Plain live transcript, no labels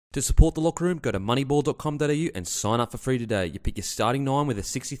To support The Locker Room, go to moneyball.com.au and sign up for free today. You pick your starting nine with a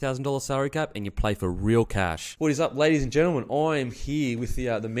 $60,000 salary cap and you play for real cash. What is up, ladies and gentlemen? I am here with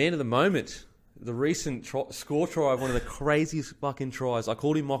the man of the moment. The recent score try, one of the craziest fucking tries. I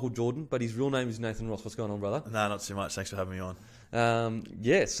called him Michael Jordan, but his real name is Nathan Ross. What's going on, brother? No, not too much. Thanks for having me on.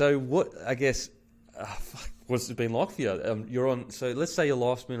 So what's it been like for you? You're on. So let's say your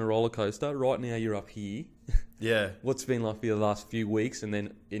life's been a roller coaster. Right now, you're up here. Yeah. What's it been like for you the last few weeks, and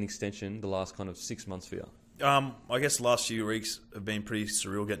then in extension, the last kind of 6 months for you? I guess the last few weeks have been pretty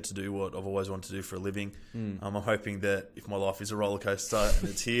surreal, getting to do what I've always wanted to do for a living. I'm hoping that if my life is a roller coaster and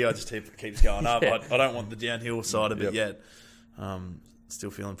it's here, I just keeps going up. Yeah. I don't want the downhill side of it yet. Still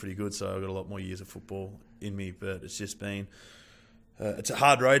feeling pretty good, so I've got a lot more years of football in me, but it's just been it's a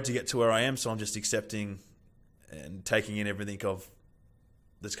hard road to get to where I am, so I'm just accepting and taking in everything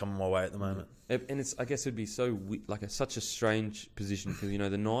that's coming my way at the moment. And I guess it'd be so such a strange position because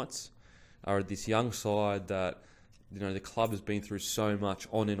the Knights are this young side that the club has been through so much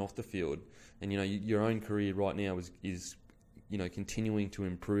on and off the field, and your own career right now is continuing to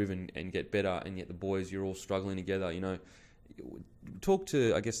improve and get better, and yet the boys, you're all struggling together. Talk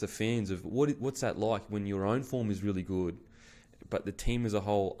to, I guess, the fans of what's that like when your own form is really good, but the team as a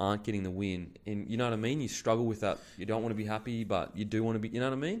whole aren't getting the win, and you know what I mean? You struggle with that. You don't want to be happy, but you do want to be. You know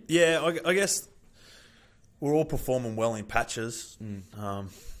what I mean? Yeah, I guess we're all performing well in patches.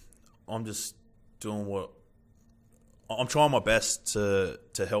 I'm just doing I'm trying my best to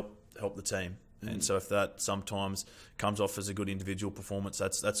help the team. And so if that sometimes comes off as a good individual performance,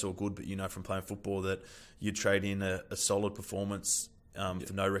 that's all good. But from playing football that you trade in a solid performance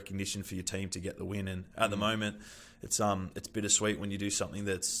for no recognition for your team to get the win. And at the moment, it's bittersweet when you do something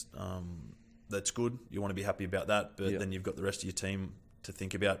that's good. You want to be happy about that, but then you've got the rest of your team to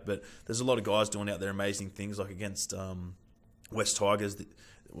think about. But there's a lot of guys doing out there amazing things, like against West Tigers. The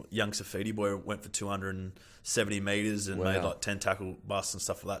young Safidi boy went for 270 metres and made like 10 tackle busts and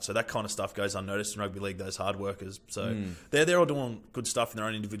stuff like that. So that kind of stuff goes unnoticed in rugby league, those hard workers. So they're all doing good stuff in their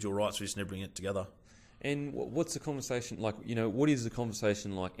own individual rights. We just need to bring it together. And what's the conversation like? What is the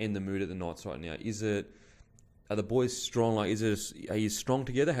conversation like and the mood at the Knights right now? Are the boys strong? Are you strong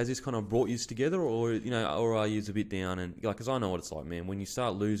together? Has this kind of brought you together, or are you a bit down? And because I know what it's like, man. When you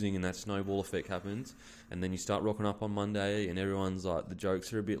start losing and that snowball effect happens, and then you start rocking up on Monday, and everyone's like, the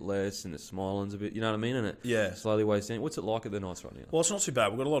jokes are a bit less, and the smiling's a bit, you know what I mean? And it slowly weighs down. What's it like at the Knights right now? Well, it's not too bad.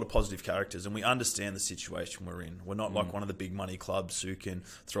 We've got a lot of positive characters, and we understand the situation we're in. We're not like one of the big money clubs who can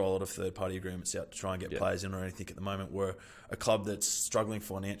throw a lot of third party agreements out to try and get players in or anything. At the moment, we're a club that's struggling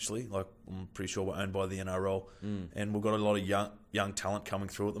financially. Like, I'm pretty sure we're owned by the NRL, and we've got a lot of young talent coming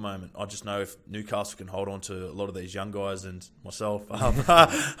through at the moment. I just know if Newcastle can hold on to a lot of these young guys and myself,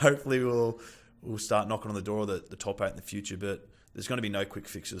 hopefully we'll start knocking on the door of the top 8 in the future. But there's going to be no quick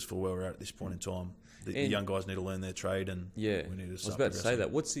fixes for where we're at this point in time. The young guys need to learn their trade, and we need to start. I was about to say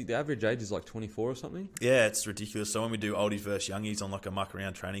that. What's the average age is like 24 or something? Yeah, it's ridiculous. So when we do oldies versus youngies on like a muck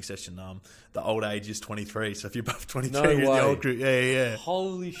around training session, the old age is 23. So if you're above 23, you're in the old group. Yeah.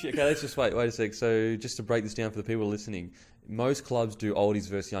 Holy shit. Okay, let's just wait a sec. So just to break this down for the people listening, most clubs do oldies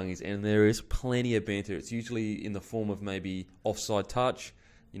versus youngies, and there is plenty of banter. It's usually in the form of maybe offside touch,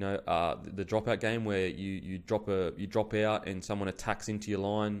 the dropout game where you drop out and someone attacks into your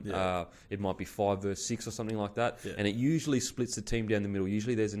line. It might be 5 versus 6 or something like that, and it usually splits the team down the middle.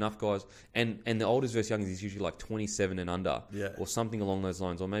 Usually there's enough guys, and the oldest versus youngest is usually like 27 and under, or something along those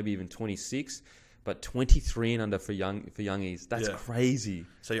lines, or maybe even 26. But 23 and under for youngies, that's crazy.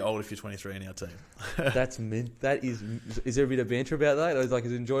 So you're old if you're 23 in our team. That's that is there a bit of banter about that? It's like,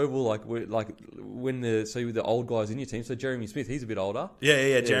 it's enjoyable, when the old guys in your team. So Jeremy Smith, he's a bit older.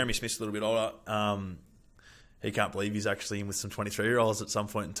 Yeah. Jeremy Smith's a little bit older. He can't believe he's actually in with some 23-year-olds at some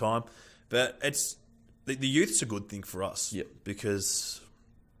point in time. But it's the youth's a good thing for us, because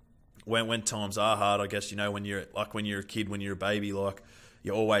when times are hard, I guess when you're a kid, when you're a baby,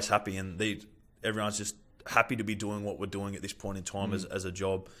 you're always happy, and everyone's just happy to be doing what we're doing at this point in time as a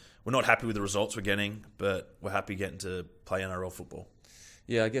job. We're not happy with the results we're getting, but we're happy getting to play NRL football.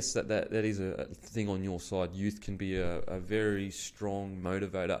 Yeah, I guess that is a thing on your side. Youth can be a very strong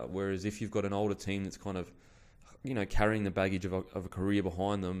motivator, whereas if you've got an older team that's kind of carrying the baggage of a career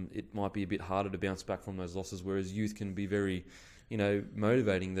behind them, it might be a bit harder to bounce back from those losses, whereas youth can be very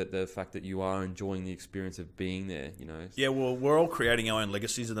motivating, that the fact that you are enjoying the experience of being there, Yeah, well, we're all creating our own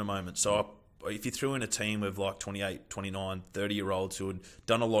legacies at the moment. So if you threw in a team of like 28, 29, 30-year-olds who had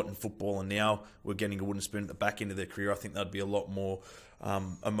done a lot in football and now were getting a wooden spoon at the back end of their career, I think that'd be a lot more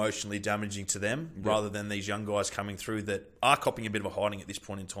emotionally damaging to them rather than these young guys coming through that are copping a bit of a hiding at this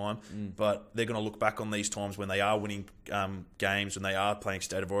point in time. But they're going to look back on these times when they are winning games, when they are playing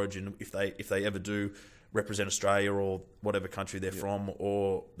State of Origin, if they ever do represent Australia or whatever country they're from,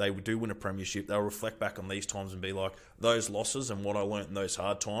 or they do win a premiership, they'll reflect back on these times and be like, those losses and what I learnt in those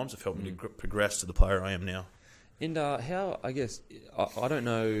hard times have helped me to progress to the player I am now. And how, I guess, I don't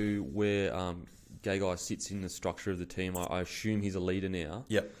know where Gay Guy sits in the structure of the team. I assume he's a leader now.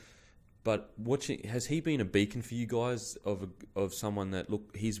 Yep. But has he been a beacon for you guys of someone that,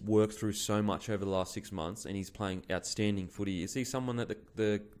 look, he's worked through so much over the last 6 months and he's playing outstanding footy? Is he someone that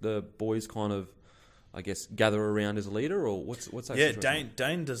the boys kind of, I guess, gather around as a leader, or what's that? Yeah, situation?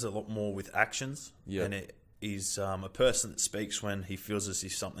 Dane does a lot more with actions, and he's a person that speaks when he feels as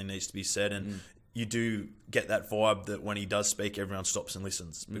if something needs to be said, and you do get that vibe that when he does speak, everyone stops and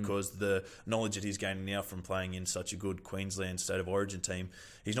listens, because the knowledge that he's gaining now from playing in such a good Queensland State of Origin team,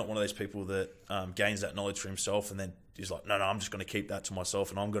 he's not one of those people that gains that knowledge for himself and then he's like, no, I'm just going to keep that to myself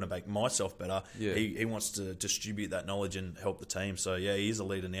and I'm going to make myself better. Yeah. He wants to distribute that knowledge and help the team. So, yeah, he is a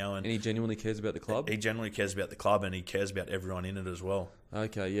leader now. And he genuinely cares about the club? He genuinely cares about the club and he cares about everyone in it as well.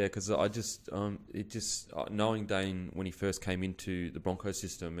 Okay, yeah, because I just, knowing Dane when he first came into the Broncos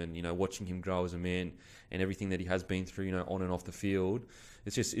system and, watching him grow as a man and everything that he has been through, on and off the field,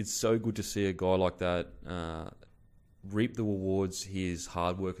 it's so good to see a guy like that reap the rewards his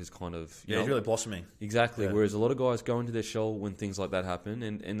hard work has kind of... he's really blossoming. Exactly, whereas a lot of guys go into their shell when things like that happen,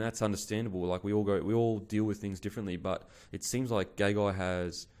 and that's understandable. Like, we all deal with things differently, but it seems like Gay Guy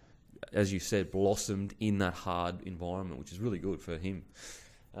has, as you said, blossomed in that hard environment, which is really good for him.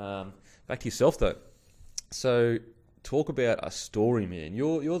 Back to yourself, though. So, talk about a story, man.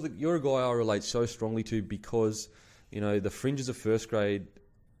 You're a guy I relate so strongly to because, the fringes of first grade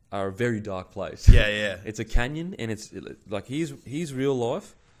are a very dark place. Yeah. It's a canyon, and it's like he's real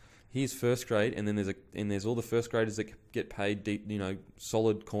life. He's first grade, and then there's all the first graders that get paid deep,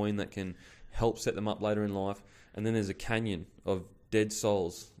 solid coin that can help set them up later in life. And then there's a canyon of dead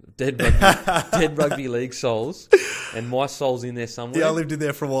souls, dead rugby league souls, and my soul's in there somewhere. Yeah, I lived in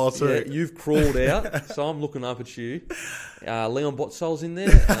there for a while too. Yeah, you've crawled out, so I'm looking up at you. Leon Botsoul's in there.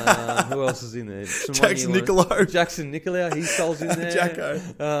 Who else is in there? Jackson Nicolau, his soul's in there.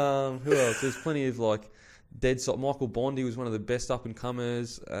 Jacko. Who else? There's plenty of dead soul. Michael Bondi was one of the best up and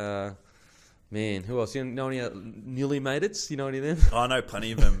comers. Man, who else? You know any newly made it? You know any of them? I know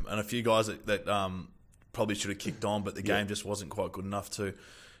plenty of them, and a few guys that probably should have kicked on, but the game just wasn't quite good enough to.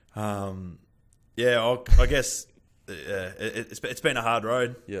 I guess it's been a hard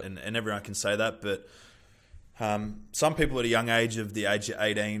road, and everyone can say that. But some people at a young age, of the age of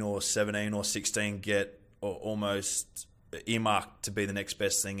 18 or 17 or 16, get almost earmarked to be the next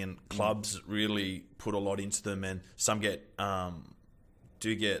best thing, and clubs really put a lot into them, and some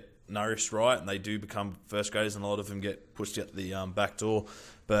do get nourished right, and they do become first graders, and a lot of them get pushed out the back door.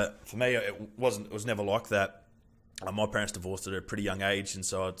 But for me, it was never like that. My parents divorced at a pretty young age, and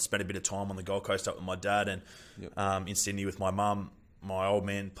so I spent a bit of time on the Gold Coast up with my dad, and in Sydney with my mum. My old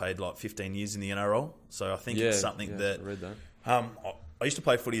man played 15 years in the NRL, so I think it's something that... I read that. I used to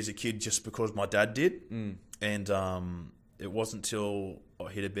play footy as a kid just because my dad did, and it wasn't until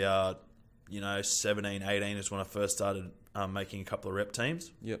I hit about 17, 18 is when I first started making a couple of rep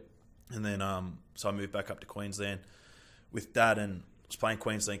teams. Yep. And then so I moved back up to Queensland with Dad and was playing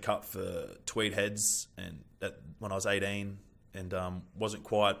Queensland Cup for Tweed Heads and when I was 18 and wasn't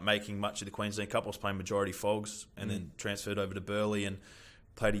quite making much of the Queensland Cup. I was playing majority Fogs and then transferred over to Burleigh and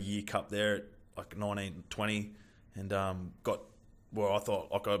played a year cup there at 19, 20 and got I thought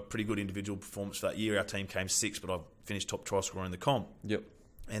a pretty good individual performance for that year. Our team came sixth, but I finished top try scorer in the comp. Yep.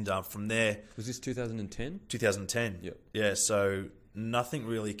 And from there... Was this 2010? 2010. Yep. Yeah, so nothing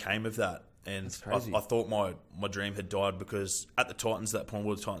really came of that. And I thought my dream had died because at the Titans, that point,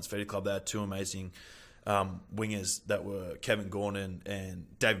 the Titans Footy Club, they had two amazing wingers that were Kevin Gordon and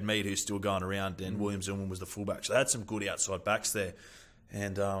David Mead, who's still going around, and William Zillman was the fullback. So they had some good outside backs there.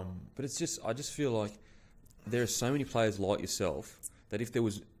 And but it's just, I just feel like there are so many players like yourself that if there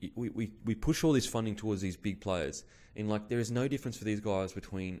was, we push all this funding towards these big players, and there is no difference for these guys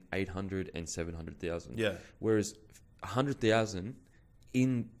between 800 and 700,000. Yeah. Whereas 100,000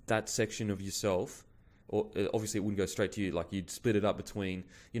 in that section of yourself, or obviously it wouldn't go straight to you. Like you'd split it up between.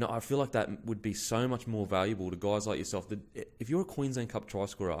 I feel like that would be so much more valuable to guys like yourself. That if you're a Queensland Cup try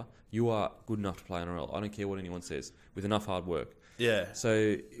scorer, you are good enough to play NRL. I don't care what anyone says. With enough hard work. Yeah.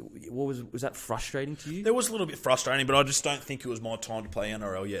 So, was that frustrating to you? It was a little bit frustrating, but I just don't think it was my time to play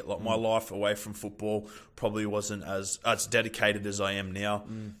NRL yet. Like my life away from football probably wasn't as dedicated as I am now,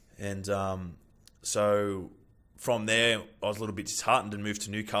 and so from there I was a little bit disheartened and moved to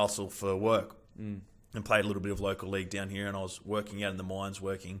Newcastle for work and played a little bit of local league down here. And I was working out in the mines,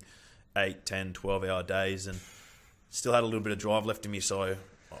 working 8, 10, 12-hour days, and still had a little bit of drive left in me. So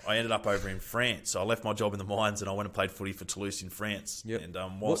I ended up over in France. So I left my job in the mines and I went and played footy for Toulouse in France. Yep.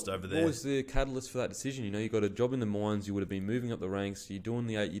 And whilst over there, what was the catalyst for that decision? You got a job in the mines. You would have been moving up the ranks. You're doing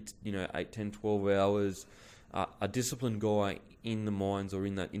the 8, 10, 12 hours. A disciplined guy in the mines or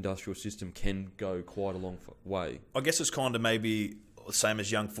in that industrial system can go quite a long way. I guess it's kind of maybe the same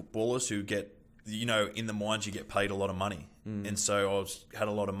as young footballers who get, in the mines you get paid a lot of money. And so had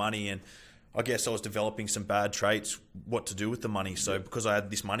a lot of money, and I guess I was developing some bad traits, what to do with the money. So because I had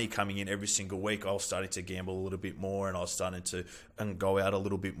this money coming in every single week, I was starting to gamble a little bit more, and I was starting to go out a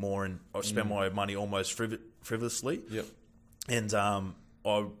little bit more, and I spent my money almost frivolously. Yep. And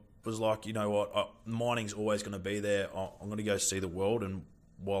I was like, you know what, mining's always going to be there. I'm going to go see the world, and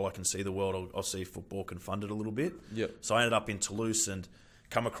while I can see the world, I'll see if football can fund it a little bit. Yep. So I ended up in Toulouse and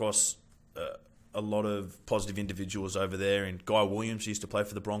come across a lot of positive individuals over there. And Guy Williams used to play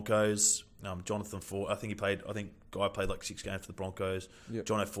for the Broncos. Jonathan Ford, I think Guy played like 6 games for the Broncos. Yep.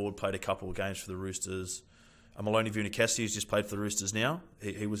 Jono Ford played a couple of games for the Roosters. Maloney Vunikesi, who's just played for the Roosters now.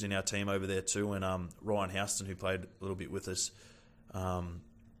 He was in our team over there too. And Ryan Houston, who played a little bit with us,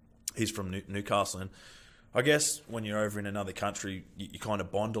 he's from Newcastle. And I guess when you're over in another country, you kind of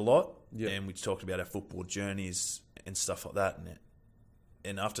bond a lot. Yep. And we talked about our football journeys and stuff like that.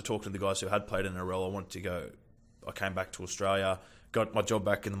 And after talking to the guys who had played in NRL, I wanted to go. I came back to Australia, got my job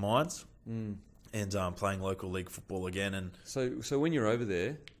back in the mines, and playing local league football again. And so when you're over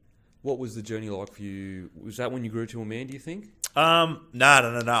there, what was the journey like for you? Was that when you grew to a man, do you think? No.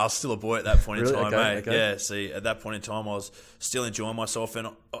 I was still a boy at that point Really? in time, Okay, mate. okay. Yeah, see, at that point in time, I was still enjoying myself, and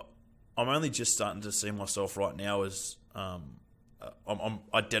I'm only just starting to see myself right now as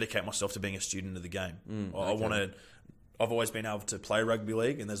I dedicate myself to being a student of the game. I've always been able to play rugby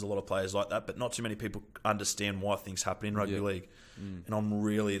league, and there's a lot of players like that, but not too many people understand why things happen in rugby league. And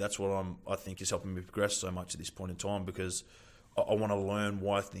that's what I think is helping me progress so much at this point in time, because I want to learn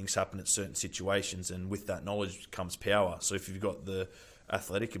why things happen at certain situations, and with that knowledge comes power. So if you've got the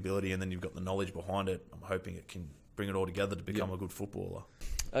athletic ability and then you've got the knowledge behind it, I'm hoping it can bring it all together to become a good footballer.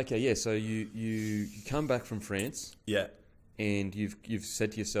 Okay, yeah. So you come back from France. Yeah. And you've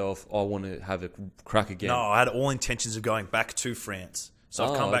said to yourself, I want to have a crack again. No, I had all intentions of going back to France. So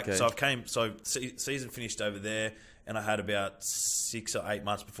I've come back. Okay. So season finished over there, and I had about 6 or 8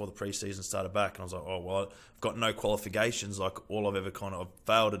 months before the preseason started back, and I was like, oh well, I've got no qualifications. Like all I've ever I've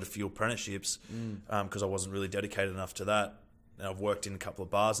failed at a few apprenticeships because I wasn't really dedicated enough to that. And I've worked in a couple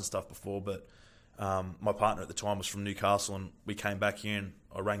of bars and stuff before, but my partner at the time was from Newcastle, and we came back here, and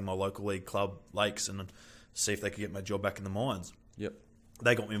I rang my local league club, Lakes, and see if they could get my job back in the mines. Yep.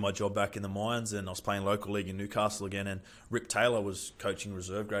 They got me my job back in the mines, and I was playing local league in Newcastle again, and Rip Taylor was coaching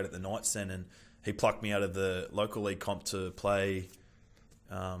reserve grade at the Knights then, and he plucked me out of the local league comp to play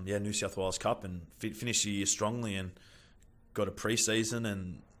New South Wales Cup, and finished the year strongly, and got a pre-season,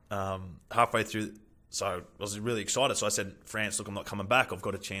 and halfway through, so I was really excited. So I said, France, look, I'm not coming back. I've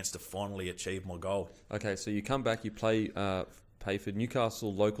got a chance to finally achieve my goal. Okay, so you come back, you play for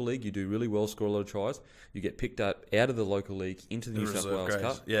Newcastle local league, you do really well, score a lot of tries, you get picked up out of the local league into the New South Wales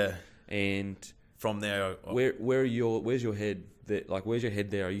Cup. Yeah. And from there, where's your head? Where's your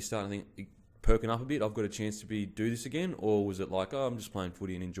head there? Are you starting to think, perking up a bit, I've got a chance to do this again? Or was it like, I'm just playing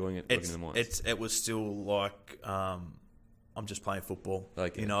footy and enjoying it? It was still like, I'm just playing football.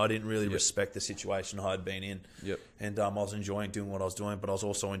 Okay. I didn't really respect the situation I had been in. Yep. And I was enjoying doing what I was doing, but I was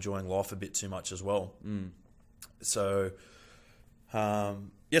also enjoying life a bit too much as well. So...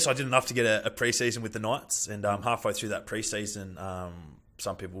 yes, I did enough to get a pre-season with the Knights, and halfway through that pre-season,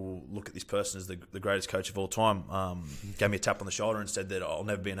 some people look at this person as the greatest coach of all time, gave me a tap on the shoulder and said that I'll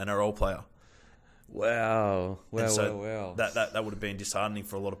never be an NRL player. Wow. That would have been disheartening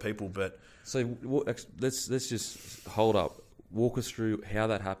for a lot of people. But so let's just hold up. Walk us through how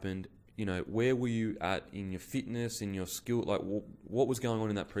that happened. Where were you at in your fitness, in your skill? Like, what was going on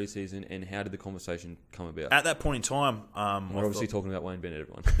in that preseason, and how did the conversation come about? At that point in time, we're obviously talking about Wayne Bennett,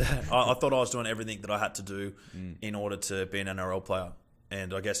 everyone. I thought I was doing everything that I had to do in order to be an NRL player,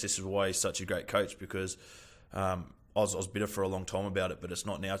 and I guess this is why he's such a great coach, because I was bitter for a long time about it, but it's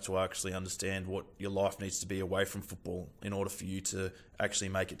not now to actually understand what your life needs to be away from football in order for you to actually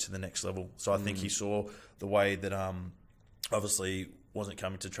make it to the next level. So I think he saw the way that obviously wasn't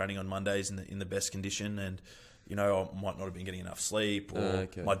coming to training on Mondays in the best condition, and I might not have been getting enough sleep, or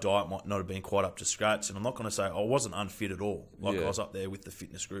my diet might not have been quite up to scratch. And I'm not going to say I wasn't unfit at all. I was up there with the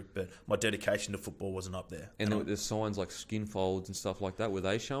fitness group, but my dedication to football wasn't up there. And the signs like skin folds and stuff like that, were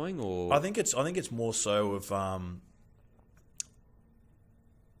they showing? Or I think it's more so of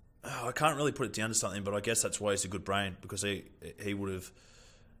I can't really put it down to something, but I guess that's why he's a good brain, because he would have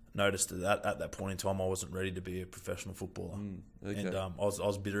noticed that at that point in time I wasn't ready to be a professional footballer, and I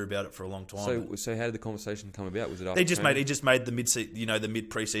was bitter about it for a long time. So how did the conversation come about? Was it after he just made the mid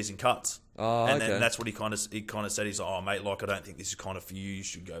preseason cuts? And that's what he kind of said. He's like, "Oh mate, like I don't think this is kind of for you. You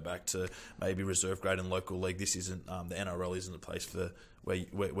should go back to maybe reserve grade and local league. This isn't the NRL isn't the place for where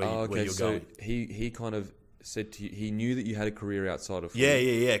you're going." He kind of said to you, he knew that you had a career outside of football.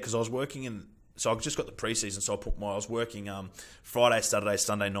 Yeah. Because I was working in. So I just got the preseason, so I was working Friday, Saturday,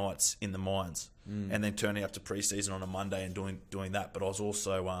 Sunday nights in the mines, and then turning up to preseason on a Monday and doing that. But I was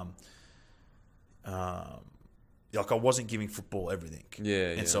also I wasn't giving football everything.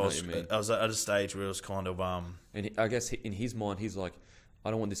 And so I was at a stage where it was kind of and I guess in his mind, he's like, I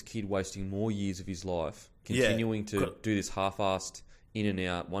don't want this kid wasting more years of his life continuing to do this half-assed in and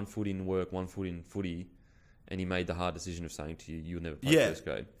out, 1 foot in work, 1 foot in footy. And he made the hard decision of saying to you, you'll never play first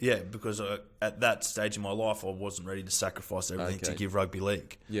grade. Yeah, because at that stage in my life, I wasn't ready to sacrifice everything to give rugby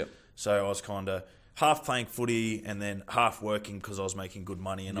league. Yep. So I was kind of half playing footy and then half working because I was making good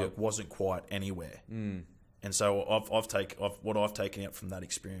money, and I wasn't quite anywhere. And so what I've taken out from that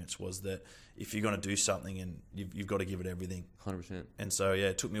experience was that if you're going to do something, and you've got to give it everything. 100%. And so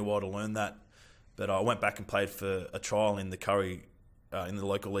it took me a while to learn that, but I went back and played for a trial in the Curry. In the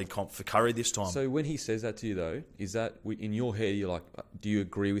local league comp for Curry this time. So when he says that to you, though, is that in your head? You're like, do you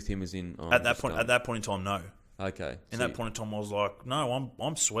agree with him? As in, at that point in time, no. Okay. In that point in time, I was like, no,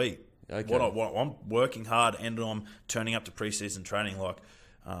 I'm sweet. Okay. I'm working hard, and I'm turning up to preseason training. Like,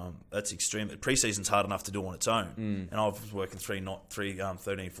 that's extreme. Preseason's hard enough to do on its own, and I was working 13,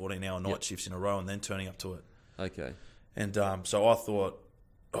 14 hour night shifts in a row, and then turning up to it. Okay. And so I thought,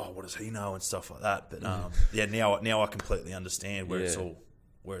 oh, what does he know and stuff like that? But now I completely understand where it's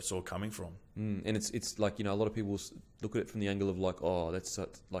all coming from. And it's like, a lot of people look at it from the angle of like, oh, that's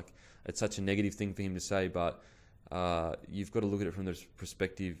it's such a negative thing for him to say, but you've got to look at it from the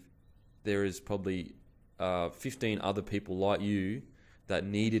perspective. There is probably 15 other people like you that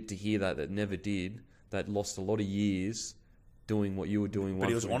needed to hear that never did, that lost a lot of years doing what you were doing. But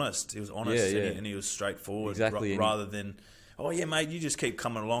he was honest. He was honest, and he was straightforward. Exactly. Rather than, oh yeah, mate, you just keep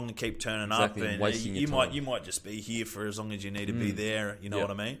coming along and keep turning up, and you might just be here for as long as you need to be there. You know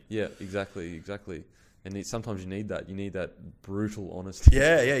what I mean? Yeah, exactly. And sometimes you need that. You need that brutal honesty.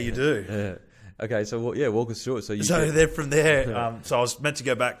 Yeah, you do. Yeah. Okay, so walk us through it. So then from there, so I was meant to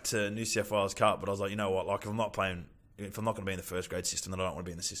go back to New South Wales Cup, but I was like, you know what? Like, if I'm not going to be in the first grade system, then I don't want to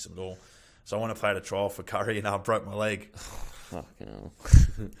be in the system at all. So I went to play at a trial for Curry, and I broke my leg. Fucking hell.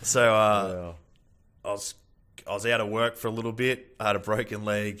 So I was out of work for a little bit. I had a broken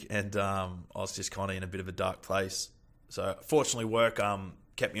leg, and I was just kind of in a bit of a dark place. So fortunately, work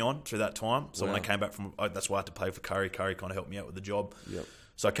kept me on through that time. So when I came back that's why I had to play for Curry. Curry kind of helped me out with the job. Yep.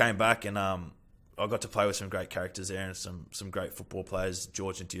 So I came back, and I got to play with some great characters there, and some great football players: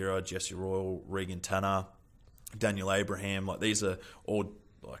 George Indira, Jesse Royal, Regan Tanner, Daniel Abraham. Like, these are all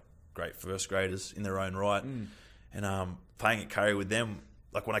like great first graders in their own right. And playing at Curry with them.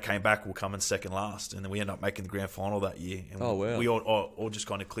 Like, when I came back, we were coming second last, and then we ended up making the grand final that year. And we all just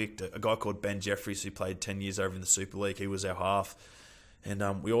kind of clicked. A guy called Ben Jeffries, who played 10 years over in the Super League, he was our half.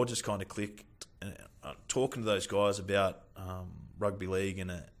 And we all just kind of clicked. And, talking to those guys about rugby league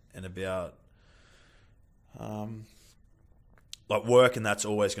and about like work, and that's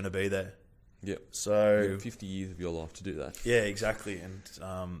always going to be there. Yep. So 50 years of your life to do that. Yeah, exactly. And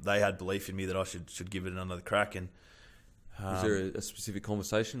they had belief in me that I should give it another crack. And was there a specific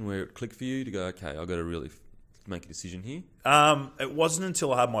conversation where it clicked for you to go, okay, I've got to really make a decision here? It wasn't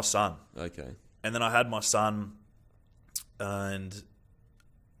until I had my son. Okay. And then I had my son, and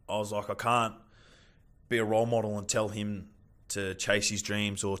I was like, I can't be a role model and tell him to chase his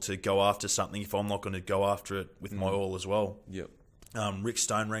dreams or to go after something if I'm not going to go after it with my all as well. Yep. Rick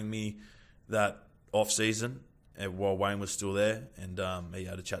Stone rang me that off-season while Wayne was still there, and he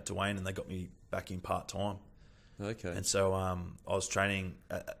had a chat to Wayne, and they got me back in part-time. Okay. And so I was training.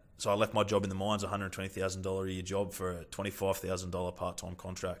 So I left my job in the mines, $120,000 a year job, for a $25,000 part-time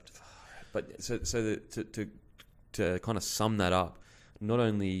contract. But to kind of sum that up, not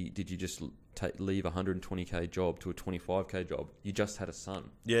only did you just leave a 120k job to a 25k job. You just had a son.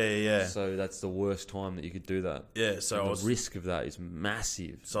 Yeah. So that's the worst time that you could do that. Yeah, so the risk of that is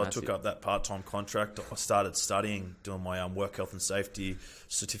massive. So massive. I took up that part-time contract. I started studying, doing my work health and safety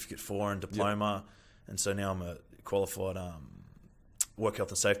certificate 4 and diploma. Yep. And so now I'm a qualified work health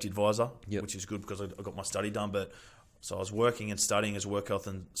and safety advisor, which is good because I got my study done. But so I was working and studying as a work health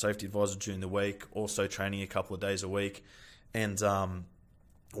and safety advisor during the week, also training a couple of days a week, and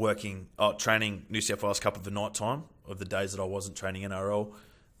training New South Wales Cup of the night time of the days that I wasn't training NRL.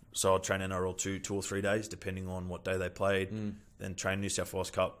 So I'd train NRL 2 or 3 days, depending on what day they played. Then train New South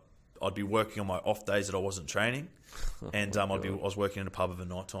Wales Cup. I'd be working on my off days that I wasn't training, and I was working in a pub of the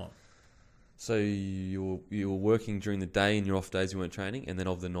night time. So you were working during the day and your off days you weren't training, and then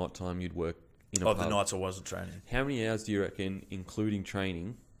of the night time you'd work in a pub. Of the nights I wasn't training. How many hours do you reckon, including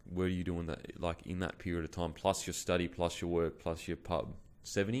training, were you doing that, like in that period of time, plus your study, plus your work, plus your pub?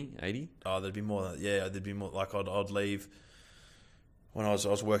 70, 80? Oh, there'd be more. Yeah, there'd be more. Like I'd leave when I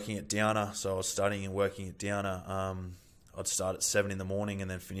was working at Downer, so I was studying and working at Downer. I'd start at 7 in the morning and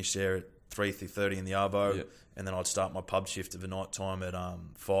then finish there at 3:30 in the Arvo. And then I'd start my pub shift of the night time at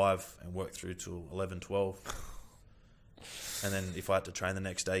 5 and work through till 11, 12. And then if I had to train the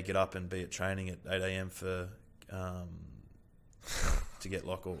next day, get up and be at training at 8 a.m. for to get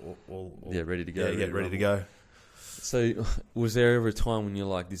like all ready to go. Yeah, ready to go. So was there ever a time when you're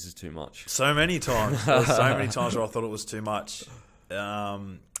like, this is too much? So many times. There were so many times where I thought it was too much.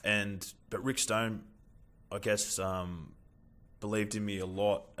 But Rick Stone, I guess, believed in me a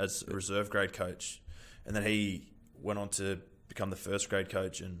lot as a reserve grade coach. And then he went on to become the first grade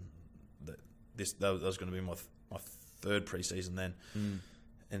coach, and that was going to be my third preseason then.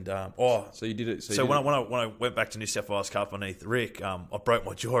 And so you did it. So when I went back to New South Wales Cup underneath Rick, I broke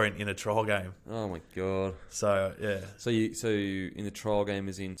my jaw in a trial game. Oh my god! So yeah. So you in the trial game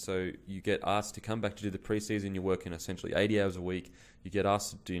so you get asked to come back to do the preseason. You're working essentially 80 hours a week. You get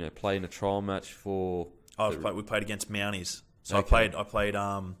asked to play in a trial match for. We played against Mounties. So okay. I played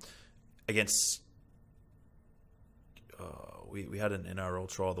against. We had an NRL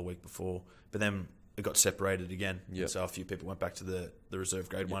trial the week before, but then it got separated again. Yep. So a few people went back to the reserve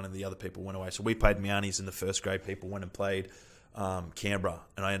grade one, and the other people went away. So we played Mounties, and the first grade people went and played Canberra,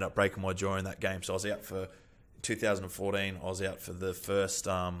 and I ended up breaking my jaw in that game. So I was out for 2014. I was out for the first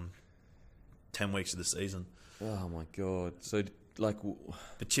 10 weeks of the season. Oh my god! So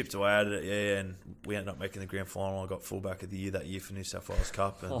but chipped away at it, and we ended up making the grand final. I got fullback of the year that year for New South Wales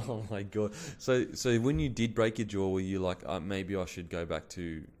Cup. And oh my god! So when you did break your jaw, were you like, maybe I should go back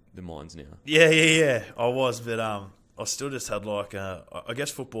to the mines now? Yeah. I was, but I still just had I guess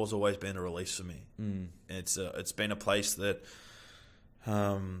football's always been a release for me. It's been a place that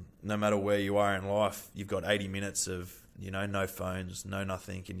no matter where you are in life, you've got 80 minutes of no phones, no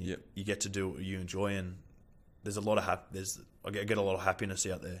nothing, and you get to do what you enjoy. And there's a lot of I get a lot of happiness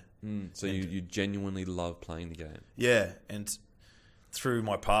out there. So you genuinely love playing the game. Yeah, and through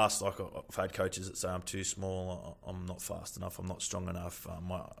my past, I've had coaches that say I'm too small, I'm not fast enough, I'm not strong enough,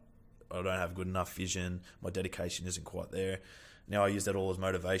 I don't have good enough vision, my dedication isn't quite there. Now I use that all as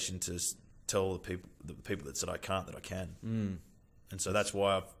motivation to tell the people that said I can't that I can. And so that's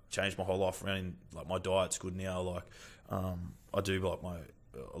why I've changed my whole life around. Like my diet's good now. I do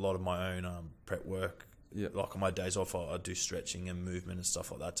a lot of my own prep work. Yeah. Like on my days off, I do stretching and movement and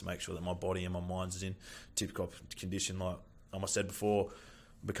stuff like that to make sure that my body and my mind is in tip-top condition. Like I said before,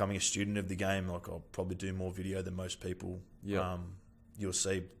 becoming a student of the game, I'll probably do more video than most people. Yeah. You'll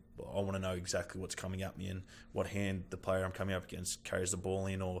see. I want to know exactly what's coming at me and what hand the player I'm coming up against carries the ball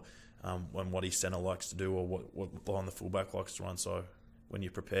in, or what his centre likes to do, or what line the fullback likes to run. So when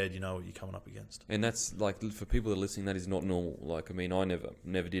you're prepared, you know what you're coming up against. And that's for people that are listening, that is not normal. I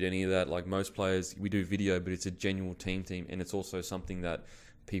never did any of that. Like most players, we do video, but it's a genuine team, and it's also something that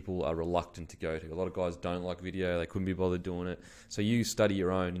people are reluctant to go to. A lot of guys don't like video; they couldn't be bothered doing it. So you study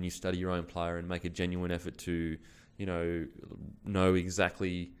your own, and you study your own player, and make a genuine effort to, know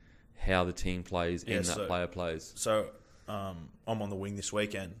exactly how the team plays and that player plays. So I'm on the wing this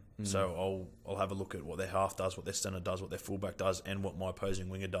weekend. So I'll have a look at what their half does, what their centre does, what their fullback does, and what my opposing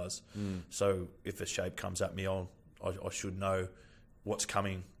winger does. So if a shape comes at me, I should know what's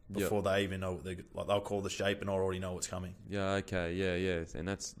coming before they even know. They'll call the shape, and I already know what's coming. Yeah. Okay. Yeah. And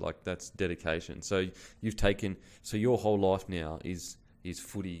that's dedication. So your whole life now is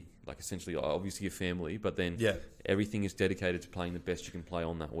footy. Like essentially, obviously your family, but then everything is dedicated to playing the best you can play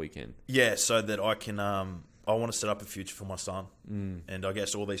on that weekend. Yeah, so that I can. I want to set up a future for my son. And I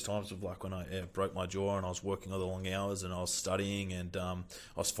guess all these times of when I broke my jaw and I was working all the long hours and I was studying and I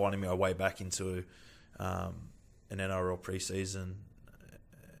was finding my way back into an NRL preseason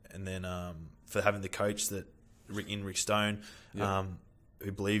and then for having the coach Rick Stone,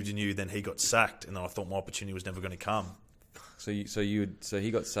 who believed in you. Then he got sacked, and then I thought my opportunity was never going to come. So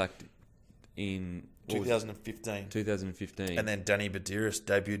he got sacked in 2015. 2015. And then Danny Badiris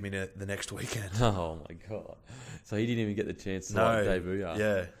debuted me the next weekend. Oh my god! So he didn't even get the chance to debut.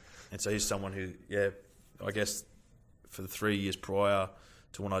 Yeah, and so he's someone who, I guess for the 3 years prior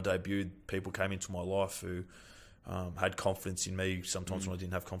to when I debuted, people came into my life who had confidence in me sometimes when I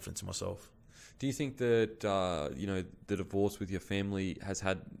didn't have confidence in myself. Do you think that the divorce with your family has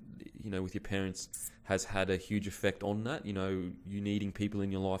had, with your parents, has had a huge effect on that? You needing people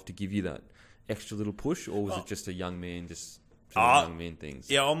in your life to give you that extra little push, or was it just a young man just doing young man things?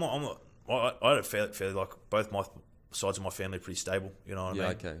 Yeah, I'm not. I had it fairly like both my sides of my family are pretty stable. You know what I mean? Yeah,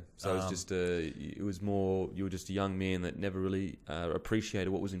 okay. So it was just it was more, you were just a young man that never really appreciated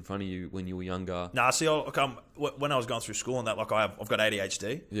what was in front of you when you were younger. Nah, see, when I was going through school and that, like I've got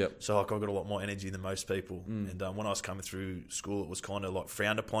ADHD. Yep. So like I've got a lot more energy than most people. And when I was coming through school, it was kind of like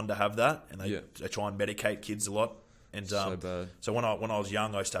frowned upon to have that, and they try and medicate kids a lot. And So bad. so when I was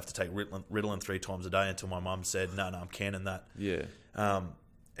young, I used to have to take Ritalin 3 times a day until my mum said, no, I'm canning that. Yeah.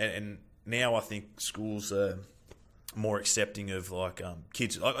 And now I think schools are more accepting of like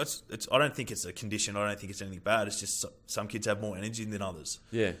kids. I don't think it's a condition. I don't think it's anything bad. It's just some kids have more energy than others.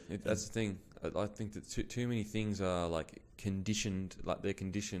 Yeah, that's the thing. I think that too many things are like conditioned. Like they're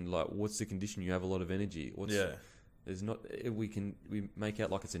conditioned. Like, what's the condition? You have a lot of energy. There's not. We make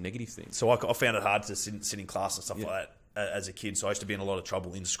out like it's a negative thing. So I found it hard to sit in class and stuff like that as a kid. So I used to be in a lot of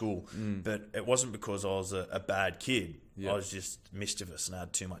trouble in school. But it wasn't because I was a bad kid. I was just mischievous and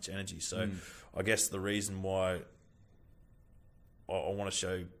had too much energy. So I guess the reason why I want to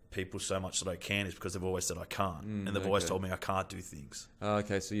show people so much that I can is because they've always said I can't. And they've always told me I can't do things.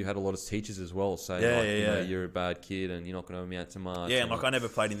 Okay, so you had a lot of teachers as well saying you're a bad kid and you're not going to amount to much. Yeah, and like I never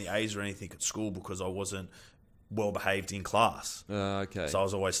played in the A's or anything at school because I wasn't well behaved in class. Okay. So I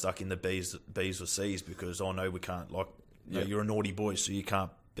was always stuck in the B's or C's because we can't, like, you're a naughty boy, so you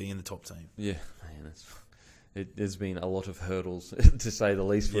can't be in the top team. Yeah, man, there's been a lot of hurdles to say the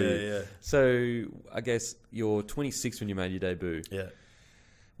least for you. Yeah. So I guess you're 26 when you made your debut. Yeah.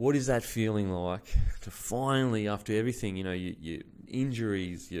 What is that feeling like to finally, after everything, your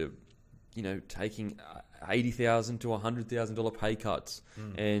injuries, taking $80,000 to $100,000 pay cuts,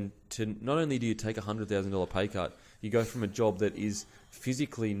 and to not only do you take $100,000 pay cut, you go from a job that is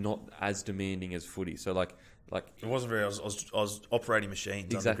physically not as demanding as footy. So like it wasn't very. I was operating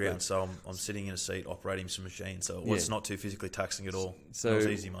machines Exactly. underground, so I'm sitting in a seat operating some machines. So it's not too physically taxing at all. So it was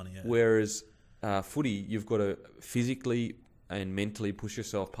easy money. Yeah. Whereas footy, you've got to physically and mentally push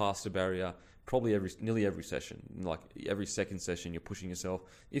yourself past a barrier. Probably nearly every session, like every second session, you're pushing yourself.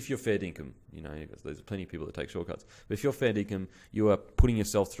 If you're fair dinkum, there's plenty of people that take shortcuts. But if you're fair dinkum, you are putting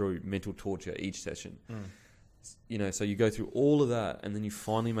yourself through mental torture each session. So you go through all of that, and then you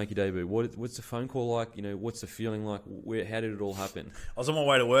finally make your debut. What's the phone call like? What's the feeling like? How did it all happen? I was on my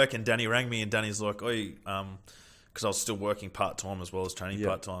way to work, and Danny rang me, and Danny's like, "Oi," because I was still working part time as well as training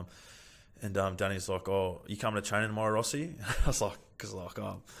part time. And Danny's like, "Oh, you coming to training tomorrow, Rossi?" I was like,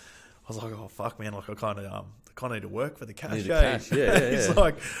 "Oh fuck, man! Like I kind of need to work for the cash." Yeah. He's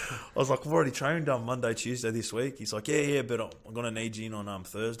like, I was like, "I've already trained Monday, Tuesday this week." He's like, "Yeah, but I'm gonna need you in on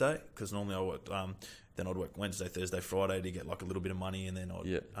Thursday because normally I work. Then I'd work Wednesday, Thursday, Friday to get like a little bit of money, and then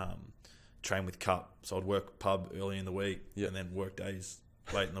I'd train with Cup. So I'd work pub early in the week, and then work days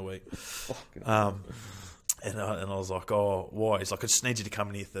late in the week." And I was like, "Oh, why?" He's like, "I just need you to come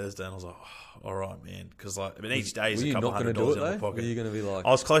in here Thursday." And I was like, oh, "All right, man," because each day is a couple $100 in my pocket. Were you going to be like?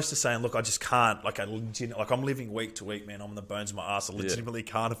 I was close to saying, "Look, I just can't. Like, I'm living week to week, man. I'm on the bones of my ass. I legitimately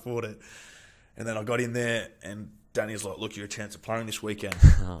can't afford it." And then I got in there, and Danny's like, "Look, you're a chance of playing this weekend."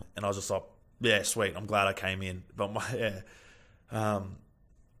 And I was just like, "Yeah, sweet. I'm glad I came in." But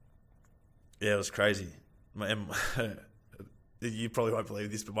it was crazy. You probably won't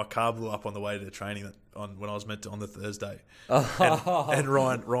believe this, but my car blew up on the way to the training when I was meant to on the Thursday. And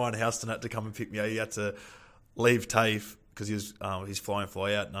Ryan Houston had to come and pick me up. He had to leave TAFE because he's fly in,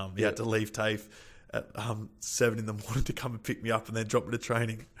 fly out. And he had to leave TAFE at 7 in the morning to come and pick me up and then drop me to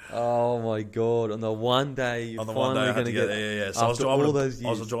training. Oh my God! On the one day you're finally going to get yeah. So I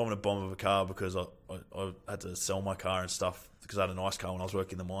was driving a bomb of a car because I had to sell my car and stuff. Because I had a nice car when I was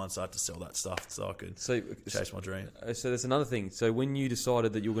working in the mine, so I had to sell that stuff so I could chase my dream. So that's another thing. So when you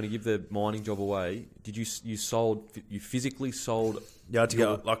decided that you were going to give the mining job away, did you physically sold? Yeah, I had to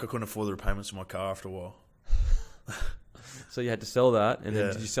get, like I couldn't afford the repayments of my car after a while. So you had to sell that, and then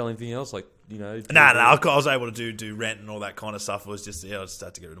Yeah. did you sell anything else? Like, you know? I was able to do rent and all that kind of stuff. It was just, I just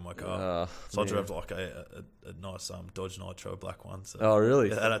had to get rid of my car. So I yeah. drove like a nice Dodge Nitro, black one. So Oh, really?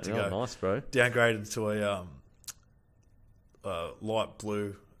 yeah, that had to Oh, go. nice, bro. Downgraded to a light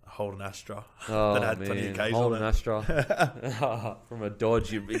blue Holden Astra Oh, that had man. plenty of K's Holden on it. Astra. From a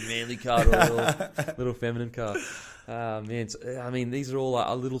Dodge, your big manly car to a little feminine car. Man, I mean, these are all like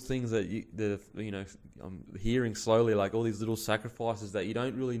little things that I'm hearing slowly, like all these little sacrifices that you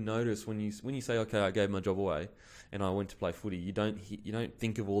don't really notice when you say, okay, I gave my job away and I went to play footy. You don't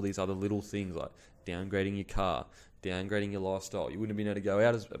think of all these other little things like downgrading your car, downgrading your lifestyle. You wouldn't have been able to go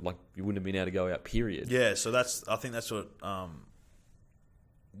out you wouldn't have been able to go out. Period. Yeah, so I think that's what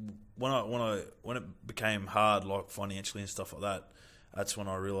when it became hard, like financially and stuff like that. That's when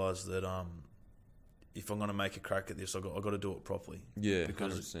I realised that if I'm going to make a crack at this, I've got to do it properly. Yeah,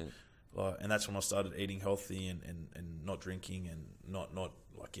 because 100%. And that's when I started eating healthy and not drinking and not like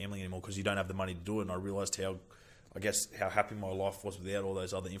gambling anymore, because you don't have the money to do it. And I realised how happy my life was without all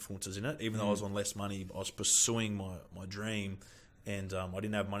those other influences in it. Even though I was on less money, I was pursuing my dream, and I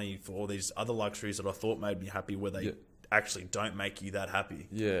didn't have money for all these other luxuries that I thought made me happy, where they actually don't make you that happy.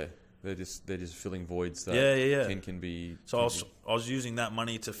 Yeah. They're just filling voids that can be. So I was using that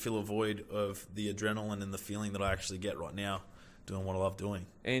money to fill a void of the adrenaline and the feeling that I actually get right now doing what I love doing.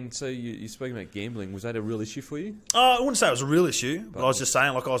 And so you spoke about gambling. Was that a real issue for you? I wouldn't say it was a real issue, but I was just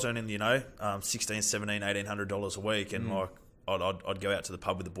saying, like, I was earning, $16, $17, $1,800 a week, and like I'd go out to the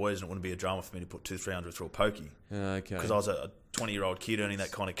pub with the boys, and it wouldn't be a drama for me to put $200-300 through a pokey. Okay. Because I was a 20-year-old kid earning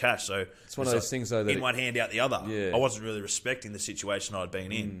that kind of cash. So it's one of those things, though, that in one hand, out the other. Yeah. I wasn't really respecting the situation I'd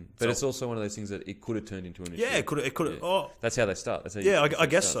been in. But it's also one of those things that it could have turned into an issue. Yeah, it could have. Yeah. Oh, that's how they start. That's how I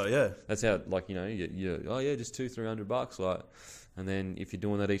guess so. Yeah. That's how, like, just $200-300, like, and then if you're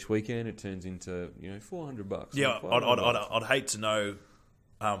doing that each weekend, it turns into $400. Yeah, I'd hate to know,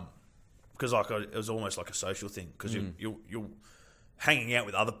 because it was almost like a social thing, because you're hanging out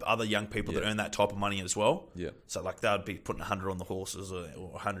with other young people that earn that type of money as well. Yeah. So like they'd be putting 100 on the horses or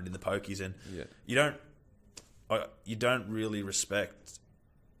 100 in the pokies, and you don't really respect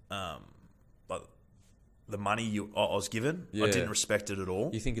like the money I was given. Yeah. I didn't respect it at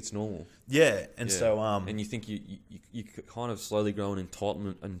all. You think it's normal. Yeah, and so and you think you kind of slowly grow an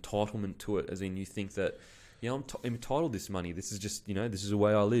entitlement to it, as in you think that I'm entitled to this money. This is just this is the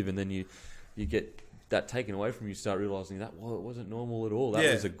way I live, and then you get that taken away from you. Start realizing that it wasn't normal at all.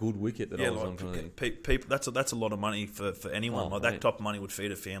 That was a good wicket that I was on. Kind of thing. People, that's a lot of money for anyone. Oh, that type of money would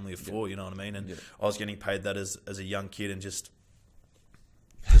feed a family of four. You know what I mean? And I was getting paid that as a young kid, and just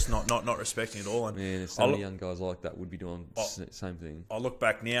not respecting it all. And man, so many young guys like that would be doing the same thing. I look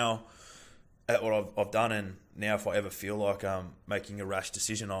back now at what I've done, and now if I ever feel like making a rash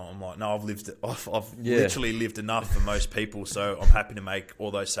decision, I'm like, no, I've literally lived enough for most people, so I'm happy to make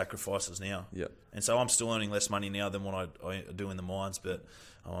all those sacrifices now. Yeah. And so I'm still earning less money now than what I do in the mines, but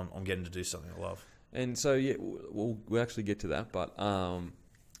I'm getting to do something I love. And so we'll actually get to that, but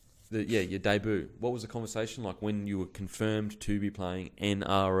your debut. What was the conversation like when you were confirmed to be playing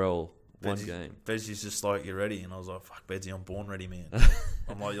NRL? One game. Bedsy's just like, "You ready?" And I was like, "Fuck, Bedsy, I'm born ready, man."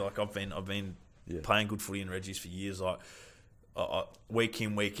 I'm like I've been playing good footy in Reggie's for years. Like week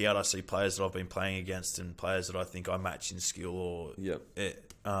in, week out, I see players that I've been playing against and players that I think I match in skill, or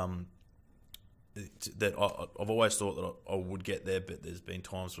that I've always thought that I would get there, but there's been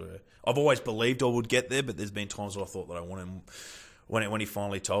times where I've always believed I would get there, but there's been times where I thought that I wouldn't. When he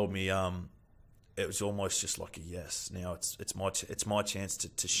finally told me, it was almost just like a yes. Now it's my chance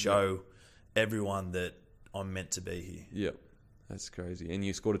to show everyone that I'm meant to be here. Yeah, that's crazy. And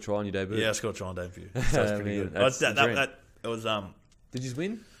you scored a try on your debut. Yeah, I scored a try on debut. So that's pretty good. It was. Did you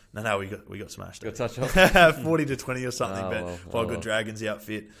win? No, we got smashed. Got touched off 40-20 or something, by Good well. Dragons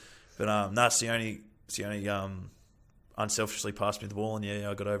outfit. But it's the only unselfishly passed me the ball, and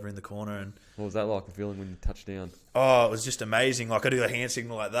I got over in the corner. And what was that like, the feeling when you touched down? Oh, it was just amazing. Like, I do a hand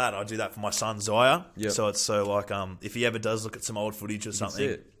signal like that. I do that for my son Zaya. Yep. So it's like if he ever does look at some old footage or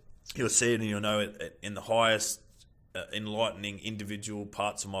something, he'll see it, and you'll know it in the highest enlightening individual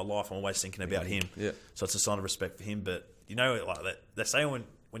parts of my life. I'm always thinking about him. Yeah. So it's a sign of respect for him. But like that, they say when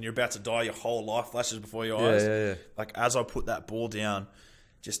you're about to die, your whole life flashes before your eyes. Yeah. Like, as I put that ball down,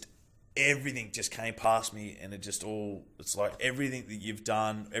 just everything just came past me, and it's like everything that you've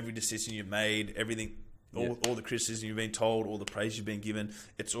done, every decision you've made, everything, all the criticism you've been told, all the praise you've been given,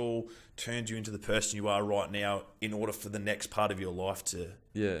 it's all turned you into the person you are right now in order for the next part of your life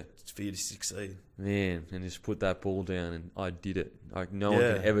for you to succeed. Man, and just put that ball down, and I did it. Like, no one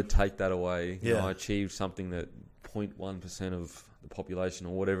can ever take that away. I achieved something that 0.1% of the population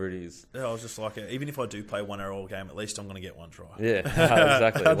or whatever it is. Yeah, I was just like, even if I do play one NRL game, at least I'm going to get one try. Yeah,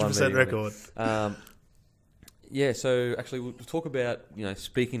 exactly. 100% record. Yeah, so actually we'll talk about,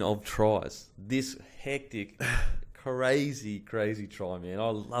 speaking of tries, this hectic, crazy try, man. I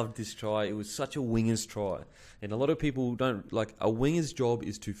loved this try. It was such a winger's try. And a lot of people don't, like, a winger's job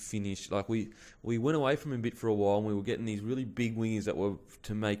is to finish. Like, we went away from him a bit for a while, and we were getting these really big wingers that were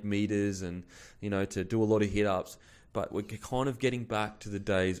to make meters and, to do a lot of hit-ups. But we're kind of getting back to the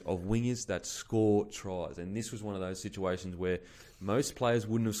days of wingers that score tries. And this was one of those situations where most players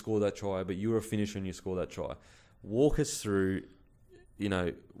wouldn't have scored that try, but you were a finisher and you scored that try. Walk us through,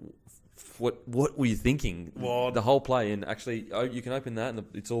 what were you thinking? Well, the whole play, and actually, you can open that, and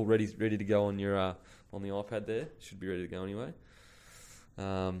it's all ready to go on your on the iPad there. Should be ready to go anyway.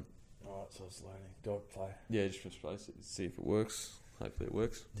 Alright, so it's loading. Do I play? Yeah, just press play, see if it works. Hopefully it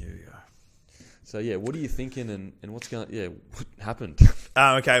works. There we go. So yeah, what are you thinking, and what's going? Yeah, what happened?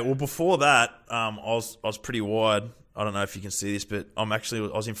 Okay, well before that, I was pretty wide. I don't know if you can see this, but I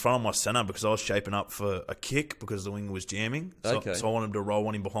was in front of my centre because I was shaping up for a kick because the wing was jamming. So I wanted to roll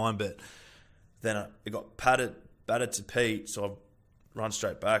one in behind, but then it got batted to Pete, so I run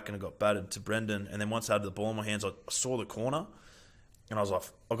straight back and it got batted to Brendan. And then once I had the ball in my hands, I saw the corner, and I was like,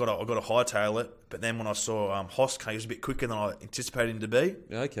 I got to hightail it. But then when I saw Hosk, he was a bit quicker than I anticipated him to be.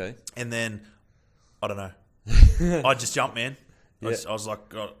 Okay. And then I don't know, I just jumped, man. Yeah. I was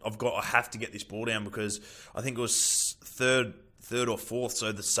like, I have to get this ball down because I think it was third or fourth.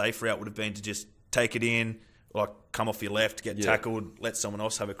 So the safe route would have been to just take it in, like come off your left, get tackled, let someone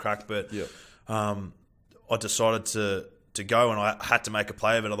else have a crack. But I decided to go, and I had to make a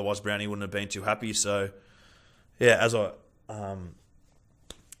play of it. Otherwise, Brownie wouldn't have been too happy. So yeah, as I ran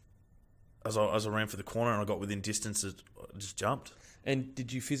for the corner and I got within distance, I just jumped. And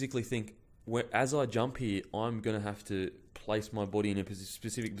did you physically think, as I jump here, I'm going to have to place my body in a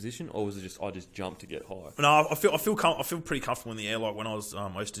specific position, or was it just I just jumped to get high? No, I feel pretty comfortable in the air. Like when I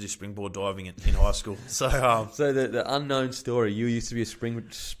used to do springboard diving in high school. So so the unknown story, you used to be a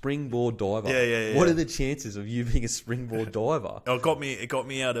springboard diver. Yeah. What are the chances of you being a springboard diver? It got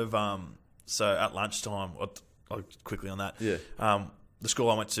me out of so at lunchtime. I'll quickly on that. Yeah. The school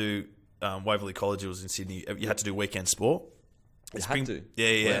I went to, Waverley College, it was in Sydney. You had to do weekend sport. You had to.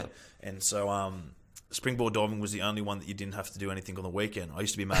 Yeah. Wow. And so springboard diving was the only one that you didn't have to do anything on the weekend. I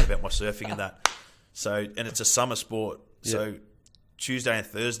used to be mad about my surfing and that. So, and it's a summer sport. Yeah. So Tuesday and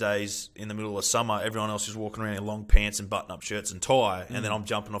Thursdays in the middle of summer, everyone else is walking around in long pants and button-up shirts and tie, and then I'm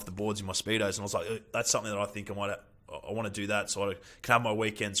jumping off the boards in my Speedos. And I was like, that's something that I think I want to do that, so I can have my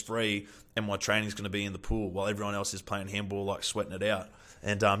weekends free, and my training's going to be in the pool while everyone else is playing handball, like sweating it out.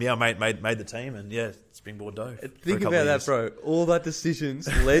 And I made the team, and springboard dove. Think about that, bro. All that decisions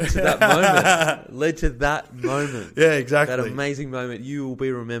led to that moment. Yeah, exactly. That amazing moment. You will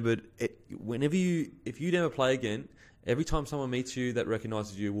be remembered. If you never play again, every time someone meets you that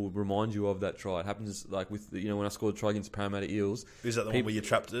recognises you will remind you of that try. It happens like with when I scored a try against Parramatta Eels. Is that the one where you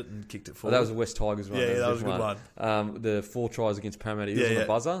trapped it and kicked it forward? That was a West Tigers one. Yeah, that was a good one. The 4 tries against Parramatta Eels on the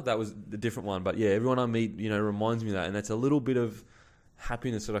buzzer. That was the different one. But yeah, everyone I meet, reminds me of that, and that's a little bit of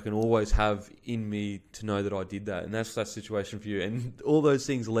happiness that I can always have in me to know that I did that, and that's that situation for you. And all those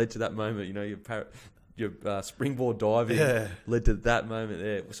things led to that moment. Your springboard diving led to that moment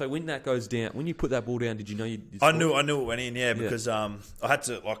there. So when that goes down, when you put that ball down, did you know you'd I knew it went in, because I had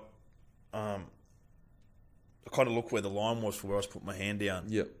to I kind of look where the line was for where I was putting my hand down.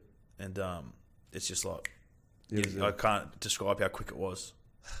 Yep. And it's just like I can't describe how quick it was.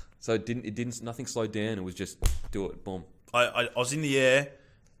 So nothing slowed down. It was just do it, boom. I was in the air,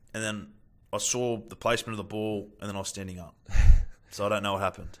 and then I saw the placement of the ball, and then I was standing up. So I don't know what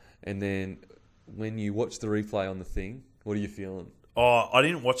happened. And then when you watch the replay on the thing, what are you feeling? Oh, I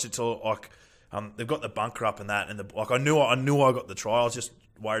didn't watch it till they've got the bunker up and that, and I knew I got the try. I was just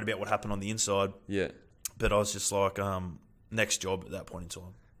worried about what happened on the inside. Yeah. But I was just like, next job at that point in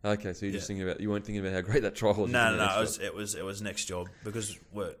time. Okay, so you're just thinking about, you weren't thinking about how great that try was. No. It was next job, because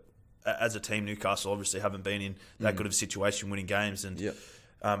as a team, Newcastle obviously haven't been in that good of a situation winning games, and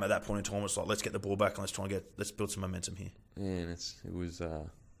at that point in time, it's like, let's get the ball back and let's build some momentum here. Yeah, and it's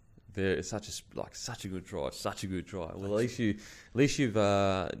such a good try, Well, at least you've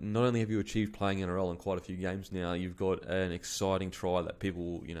not only have you achieved playing NRL in quite a few games now, you've got an exciting try that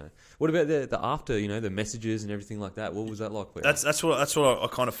people, What about the after, the messages and everything like that? What was that like? That's what I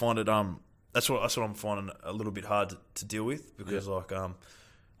kind of find it. That's what I'm finding a little bit hard to deal with, because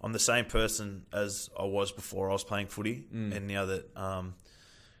I'm the same person as I was before I was playing footy, and now that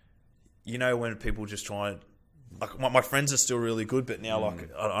when people just try and like my friends are still really good, but now like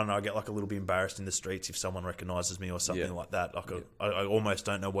I don't know, I get like a little bit embarrassed in the streets if someone recognises me or something like that. Like I almost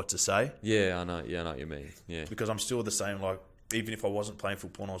don't know what to say. Yeah, I know. Yeah, I know what you mean. Yeah, because I'm still the same. Like even if I wasn't playing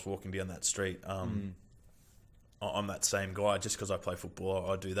football and I was walking down that street, I'm that same guy. Just because I play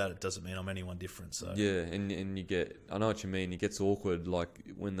football, I do that. It doesn't mean I'm anyone different. So yeah, and you get, I know what you mean. It gets awkward, like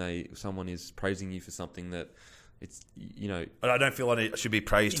when someone is praising you for something that it's, you know. But I don't feel like I should be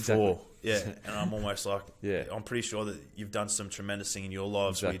praised for. Yeah, and I'm almost like, I'm pretty sure that you've done some tremendous thing in your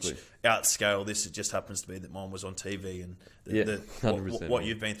lives, which outscale this. It just happens to be that mine was on TV, and what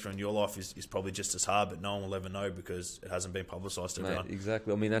you've been through in your life is probably just as hard, but no one will ever know because it hasn't been publicised to everyone.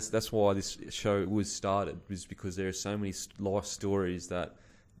 Exactly. I mean, that's why this show was started, was because there are so many life stories that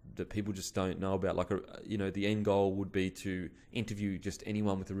people just don't know about. Like, you know, the end goal would be to interview just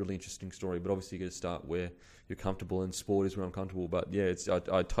anyone with a really interesting story, but obviously you got to start where you're comfortable, and sport is where I'm comfortable. But yeah,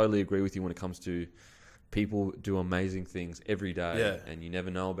 I totally agree with you when it comes to people do amazing things every day, and you never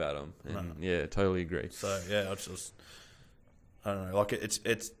know about them. And totally agree. So yeah, I don't know. Like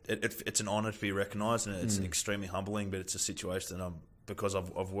it's an honour to be recognised, and it's extremely humbling. But it's a situation that because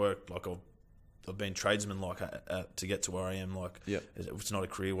I've worked, like I've been tradesman like to get to where I am. Like it's not a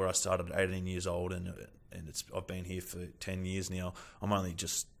career where I started at 18 years old, and I've been here for 10 years now. I'm only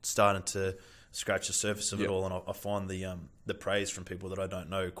just starting to scratch the surface of it all, and I find the praise from people that I don't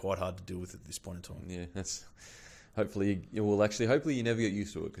know quite hard to deal with at this point in time. Yeah, that's hopefully you never get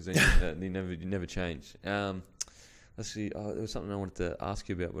used to it, because then you never change. Let's see. There was something I wanted to ask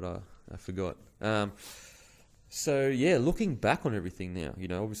you about, but I forgot. So yeah, looking back on everything now, you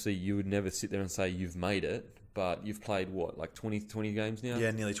know, obviously you would never sit there and say you've made it, but you've played what, like 20 games now?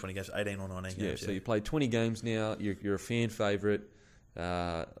 Yeah, nearly 20 games, 18 or 19 games. So you played 20 games now. You're a fan favourite.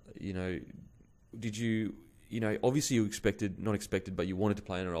 You know, did you? You know, obviously not expected, but you wanted to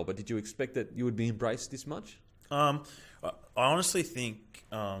play in a role. But did you expect that you would be embraced this much? I honestly think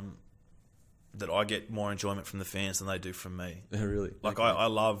that I get more enjoyment from the fans than they do from me. Really? Like okay. I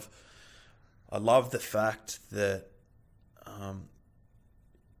love the fact that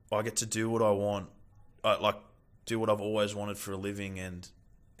I get to do what I want. Do what I've always wanted for a living, and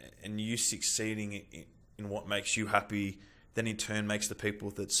you succeeding in what makes you happy, then in turn makes the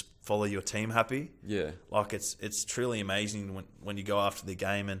people that follow your team happy. Yeah. Like it's truly amazing when you go after the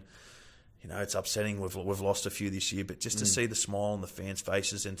game, and you know it's upsetting. We've lost a few this year, but just to see the smile on the fans'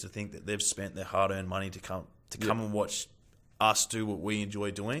 faces, and to think that they've spent their hard-earned money to come and watch us do what we enjoy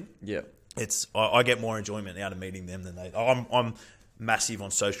doing. Yeah. I get more enjoyment out of meeting them than they. I'm massive on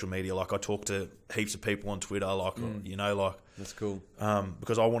social media. Like I talk to heaps of people on Twitter. Like you know, like that's cool.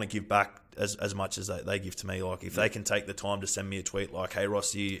 Because I want to give back as much as they give to me. Like if they can take the time to send me a tweet like, "Hey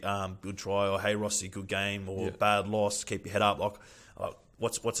Rossi, good try," or "Hey Rossi, good game," or "Bad loss, keep your head up." Like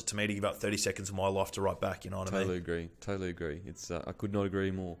what's it to me to give up 30 seconds of my life to write back? You know what I mean? Totally agree. It's I could not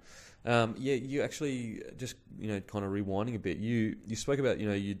agree more. You actually just, you know, kind of rewinding a bit. You spoke about, you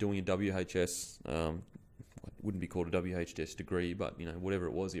know, you're doing a WHS. Wouldn't be called a WHS degree, but you know, whatever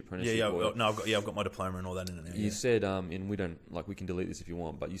it was, the apprenticeship. I've got my diploma and all that in it now. You said, and we can delete this if you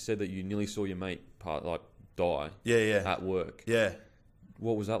want, but you said that you nearly saw your mate die. At work. Yeah.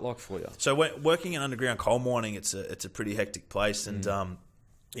 What was that like for you? So working in underground coal mining, it's a pretty hectic place, and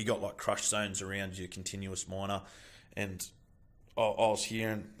you got like crush zones around your continuous miner, and I was here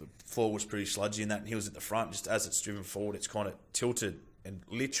and the floor was pretty sludgy and that, and he was at the front. Just as it's driven forward, it's kind of tilted and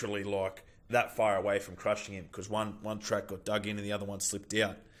literally like that far away from crushing him, because one track got dug in and the other one slipped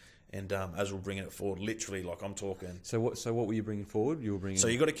out. And as we're bringing it forward, literally, like I'm talking. So what were you bringing forward? So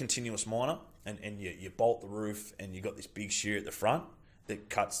you got a continuous miner, and you bolt the roof, and you got this big shear at the front that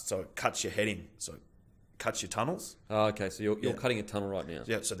cuts your heading, so it cuts your tunnels. Oh, okay, so you're cutting a tunnel right now.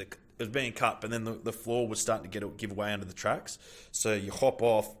 Yeah, so it was being cut, but then the floor was starting to give way under the tracks. So you hop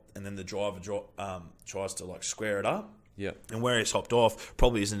off, and then the driver tries to like square it up. Yeah. And where he's hopped off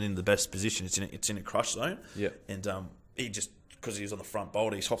probably isn't in the best position. It's in a crush zone. Yeah. And he just, because he was on the front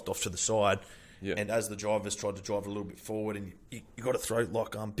boulder, he's hopped off to the side. Yeah. And as the drivers tried to drive a little bit forward, and you got to throw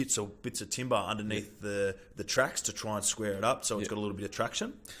like bits of timber underneath the tracks to try and square it up, so it's got a little bit of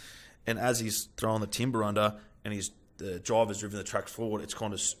traction. And as he's throwing the timber under, and the driver's driven the tracks forward, it's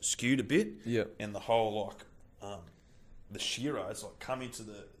kind of skewed a bit. Yeah. And the whole the shearer has like come into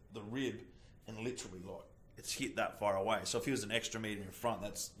the rib, and literally like it's hit that far away. So if he was an extra meter in front,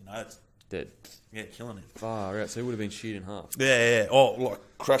 that's Dead. Yeah, killing him. Far out. So he would have been sheared in half. Yeah. Oh, like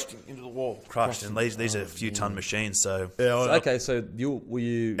crushed into the wall. Crushed. And these are a few ton machines. So Okay, so were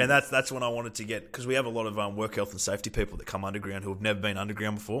you? And that's when I wanted to get, because we have a lot of work health and safety people that come underground who have never been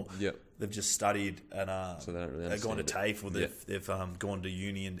underground before. Yep. They've just studied and So they don't really they've gone to understand TAFE or they've gone to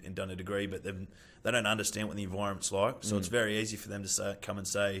uni and done a degree, but they don't understand what the environment's like. So it's very easy for them to come and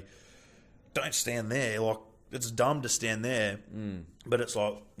say, don't stand there. Like, it's dumb to stand there. But it's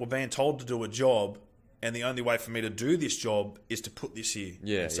like, we're being told to do a job, and the only way for me to do this job is to put this here.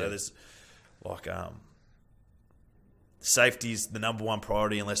 Yeah. And so there's like safety's the number one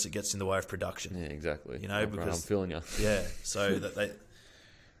priority unless it gets in the way of production. Yeah, exactly. You know, because I'm feeling you. Yeah, so that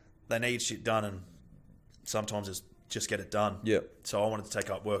they need shit done, and sometimes it's just get it done. Yep. So I wanted to take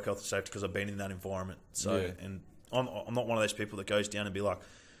up work health and safety because I've been in that environment. So and I'm not one of those people that goes down and be like,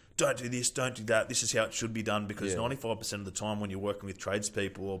 don't do this, don't do that. This is how it should be done, because 95% of the time when you're working with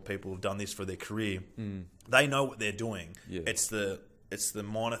tradespeople or people who've done this for their career, they know what they're doing. Yeah. It's the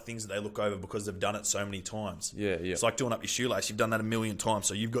minor things that they look over because they've done it so many times. Yeah. It's like doing up your shoelace. You've done that a million times,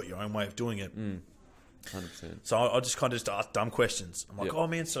 so you've got your own way of doing it. 100%. So I just kind of just ask dumb questions. I'm like, oh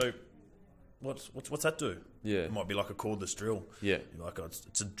man, so what's that do? Yeah. It might be like a cordless drill. Yeah. You're like, oh,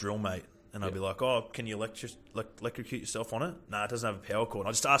 it's a drill, mate. And I'd be like, oh, can you electrocute yourself on it? Nah, it doesn't have a power cord. I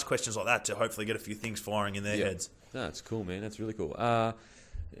just ask questions like that to hopefully get a few things firing in their heads. No, that's cool, man. That's really cool.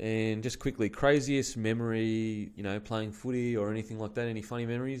 And just quickly, craziest memory, playing footy or anything like that? Any funny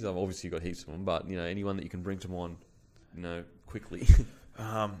memories? I've obviously got heaps of them, but, anyone that you can bring to mind, quickly.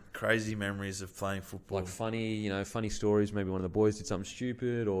 Crazy memories of playing football. Like funny stories. Maybe one of the boys did something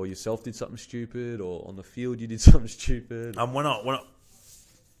stupid, or yourself did something stupid, or on the field you did something stupid.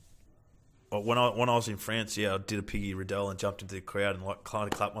 When I was in France, I did a piggy Riddell and jumped into the crowd and kind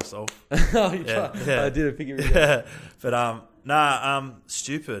of clapped myself. I did a piggy Riddell. Yeah, but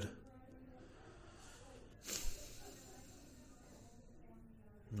stupid.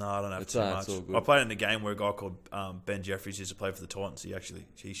 No, I don't have too much. All good. I played in a game where a guy called Ben Jeffries used to play for the Titans.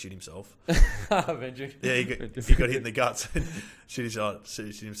 He shoot himself. Ben Jeffries. Yeah, he got hit in the guts and shoot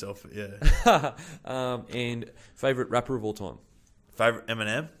himself. Yeah. And favourite rapper of all time? Favourite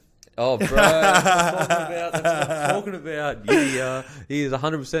Eminem. Oh, bro, that's what I'm talking about. Yeah, he is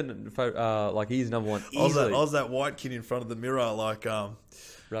 100%. Like, he's number one. I was that white kid in front of the mirror, like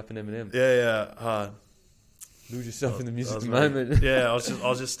rapping Eminem. Yeah. Lose yourself in the music moment. Yeah, I was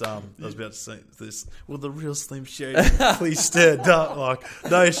about to say this. Will the real Slim Shady please stand up, like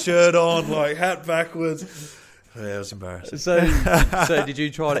no shirt on, like hat backwards. Yeah, it was embarrassing. So did you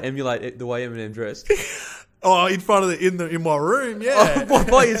try to emulate the way Eminem dressed? Oh, in front of in my room, yeah. Oh,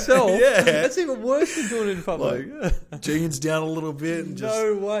 by yourself? Yeah. That's even worse than doing it in public. Like, jeans down a little bit. And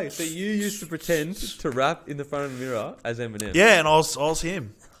no way. So you used to pretend to rap in the front of the mirror as Eminem? Yeah, and I was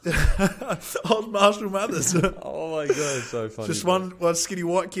him. I was Marshall Mathers. Oh my god, so funny. Just one skinny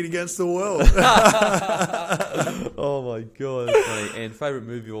white kid against the world. Oh my god, that's funny. And favourite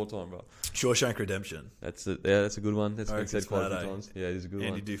movie of all time, bro? Shawshank Redemption. That's a good one. That's been said quite a few times. Yeah, it is a good one.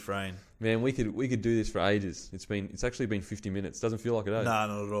 Andy Dufresne. Man, we could do this for ages. It's actually been 50 minutes. Doesn't feel like it, eh? Nah,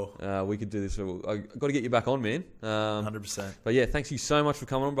 not at all. We could do this. I've got to get you back on, man. 100%. But yeah, thanks you so much for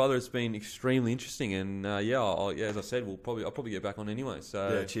coming on, brother. It's been extremely interesting, and as I said, I'll probably get back on anyway.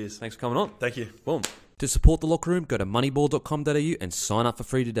 So yeah, cheers. Thanks for coming on. Thank you. Boom. To support the Locker Room, go to moneyball.com.au and sign up for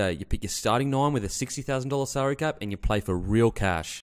free today. You pick your starting nine with a $60,000 salary cap, and you play for real cash.